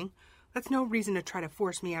wiring. That's no reason to try to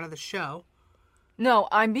force me out of the show. No,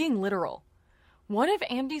 I'm being literal. One of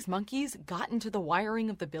Andy's monkeys got into the wiring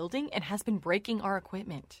of the building and has been breaking our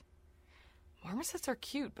equipment. Marmosets are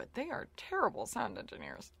cute, but they are terrible sound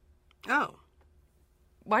engineers. Oh.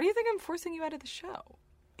 Why do you think I'm forcing you out of the show?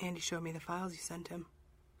 Andy showed me the files you sent him.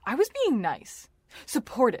 I was being nice.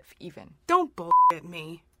 Supportive, even. Don't bullshit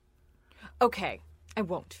me. Okay, I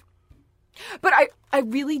won't. But I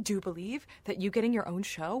really do believe that you getting your own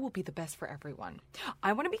show will be the best for everyone.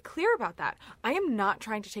 I want to be clear about that. I am not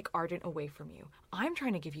trying to take Arden away from you. I'm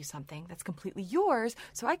trying to give you something that's completely yours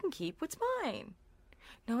so I can keep what's mine.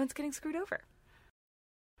 No one's getting screwed over.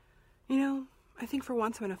 You know, I think for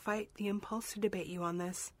once I'm going to fight the impulse to debate you on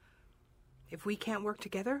this. If we can't work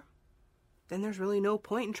together, then there's really no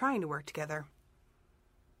point in trying to work together.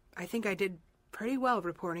 I think I did pretty well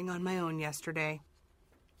reporting on my own yesterday.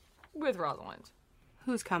 With Rosalind.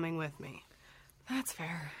 Who's coming with me? That's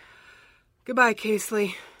fair. Goodbye,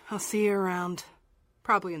 Casely. I'll see you around.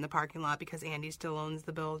 Probably in the parking lot because Andy still owns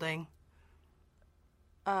the building.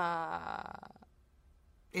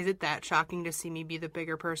 Is it that shocking to see me be the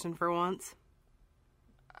bigger person for once?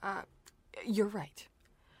 You're right.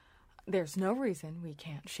 There's no reason we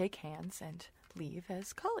can't shake hands and leave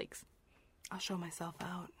as colleagues. I'll show myself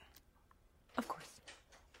out. Of course.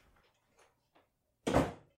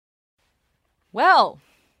 Well,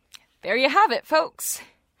 there you have it, folks.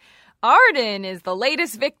 Arden is the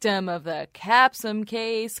latest victim of the Capsum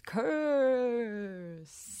case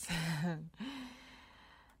curse.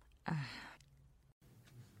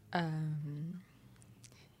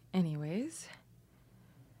 Anyways,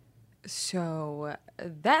 so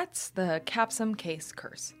that's the Capsum case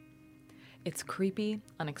curse. It's creepy,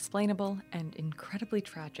 unexplainable, and incredibly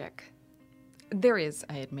tragic. There is,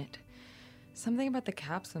 I admit, something about the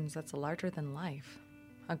Capsums that's larger than life.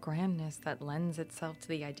 A grandness that lends itself to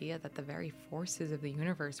the idea that the very forces of the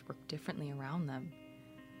universe work differently around them.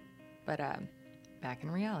 But, back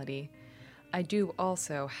in reality, I do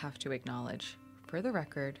also have to acknowledge, for the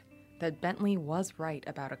record, that Bentley was right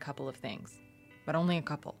about a couple of things. But only a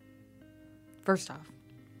couple. First off,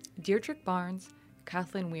 Deirdre Barnes,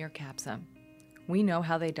 Kathleen Weir Capsum. We know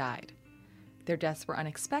how they died. Their deaths were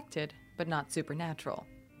unexpected, but not supernatural.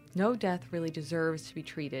 No death really deserves to be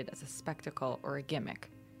treated as a spectacle or a gimmick.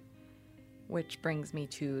 Which brings me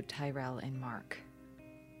to Tyrell and Mark.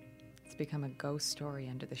 It's become a ghost story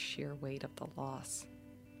under the sheer weight of the loss.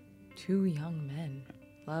 Two young men,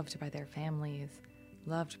 loved by their families,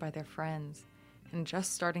 loved by their friends, and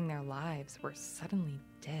just starting their lives, were suddenly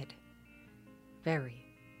dead. Very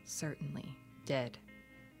certainly dead.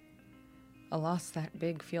 A loss that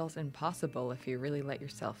big feels impossible if you really let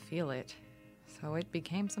yourself feel it. So it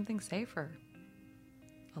became something safer.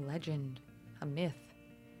 A legend, a myth,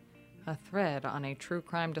 a thread on a true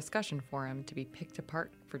crime discussion forum to be picked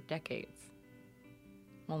apart for decades.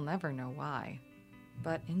 We'll never know why.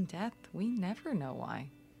 But in death, we never know why.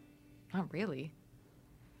 Not really.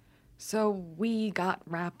 So we got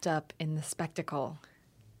wrapped up in the spectacle,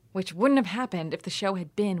 which wouldn't have happened if the show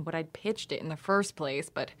had been what I'd pitched it in the first place,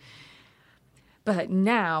 but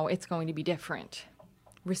now it's going to be different.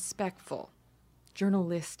 Respectful.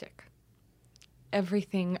 Journalistic.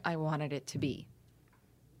 Everything I wanted it to be.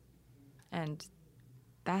 And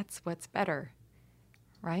that's what's better,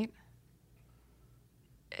 right?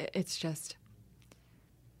 It's just...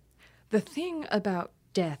 The thing about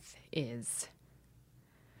death is...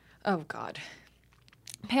 Oh, God.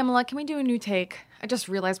 Pamela, can we do a new take? I just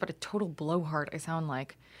realized what a total blowhard I sound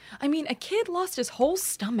like. I mean, a kid lost his whole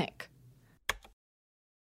stomach.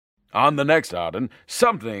 On the next Arden,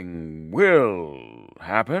 something will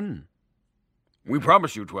happen. We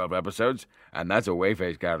promise you 12 episodes, and that's a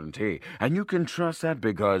Wayface guarantee. And you can trust that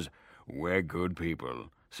because we're good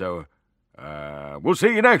people. So, we'll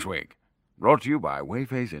see you next week. Brought to you by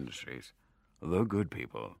Wayface Industries. The good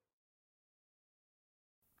people.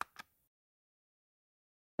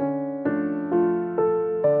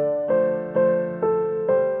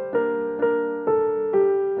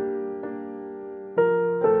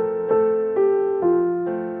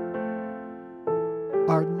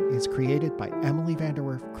 Arden is created by Emily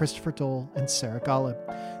Vanderwerf, Christopher Dole, and Sarah Golub.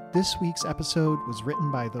 This week's episode was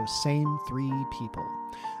written by those same three people.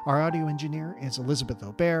 Our audio engineer is Elizabeth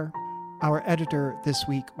Aubert. Our editor this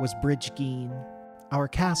week was Bridge Geen. Our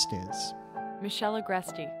cast is Michelle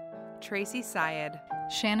Agresti, Tracy Syed,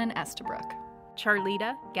 Shannon Estabrook,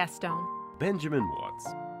 Charlita Gaston, Benjamin Watts,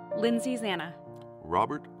 Lindsay Zanna,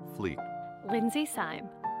 Robert Fleet, Lindsay Syme,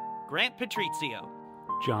 Grant Patrizio,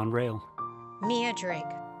 John Rail, Mia Drake.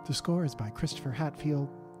 The score is by Christopher Hatfield.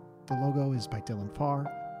 The logo is by Dylan Farr.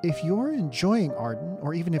 If you're enjoying Arden,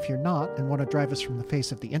 or even if you're not and want to drive us from the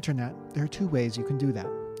face of the internet, there are 2 ways you can do that.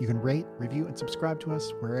 You can rate, review, and subscribe to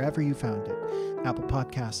us wherever you found it. Apple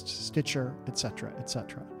Podcasts, Stitcher, etc.,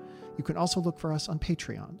 etc. You can also look for us on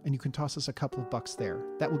Patreon, and you can toss us a couple of bucks there.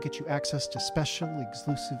 That will get you access to special,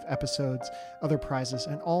 exclusive episodes, other prizes,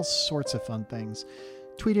 and all sorts of fun things.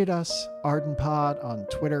 Tweet at us, ArdenPod on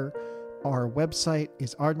Twitter. Our website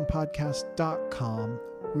is ardenpodcast.com.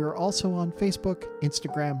 We are also on Facebook,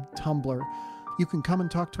 Instagram, Tumblr. You can come and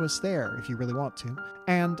talk to us there if you really want to.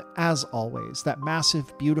 And as always, that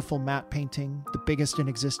massive, beautiful matte painting, the biggest in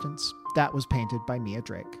existence, that was painted by Mia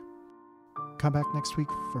Drake. Come back next week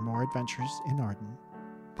for more adventures in Arden.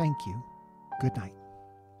 Thank you. Good night.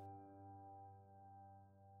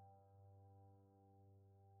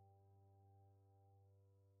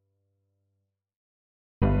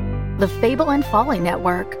 The Fable and Folly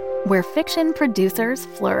Network, where fiction producers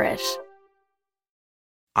flourish.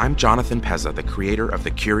 I'm Jonathan Pezza, the creator of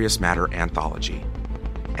the Curious Matter anthology.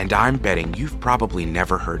 And I'm betting you've probably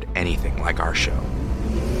never heard anything like our show.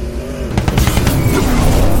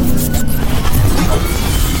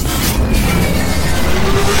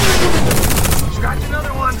 Scratch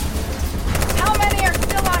another one. How many are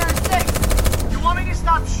still on our 6? You want me to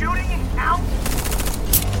stop shooting and count?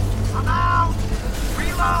 I'm out.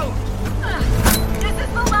 Reload. This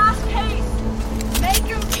is the last case. Make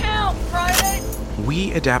them count, Friday.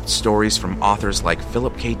 We adapt stories from authors like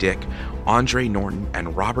Philip K. Dick, Andre Norton,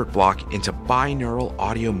 and Robert Bloch into binaural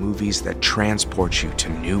audio movies that transport you to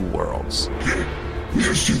new worlds. Hey,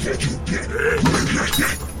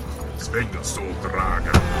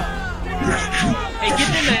 get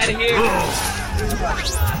them out of here.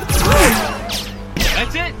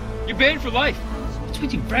 That's it? You're banned for life. What's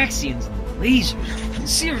with you Braxians and lasers?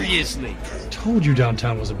 Seriously. Told you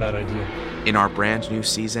downtown was a bad idea. In our brand new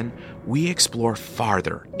season, we explore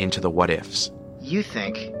farther into the what-ifs. You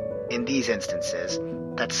think, in these instances,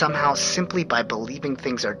 that somehow simply by believing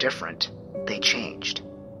things are different, they changed.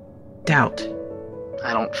 Doubt.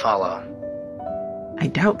 I don't follow. I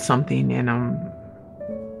doubt something and,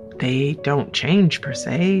 they don't change per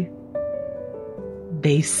se.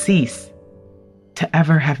 They cease to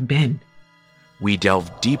ever have been. We delve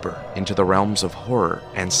deeper into the realms of horror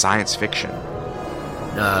and science fiction.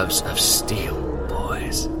 Nerves of steel,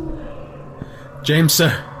 boys. James,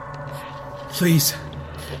 sir. Please.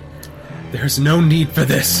 There's no need for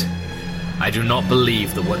this. I do not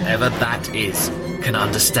believe that whatever that is can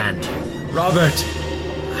understand you. Robert,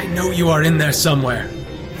 I know you are in there somewhere.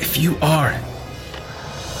 If you are,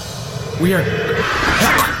 we are...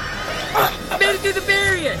 I made it through the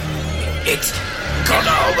barrier! It's got a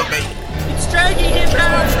hold of me! It's dragging him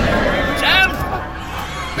out! Damn!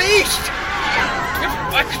 Beast! If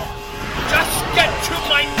I could just get to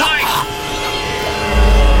my knife!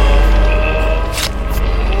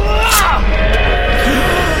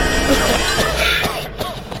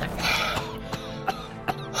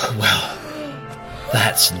 Well,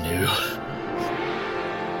 that's new.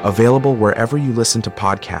 Available wherever you listen to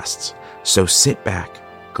podcasts. So sit back,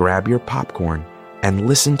 grab your popcorn, and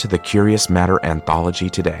listen to the Curious Matter anthology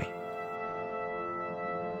today.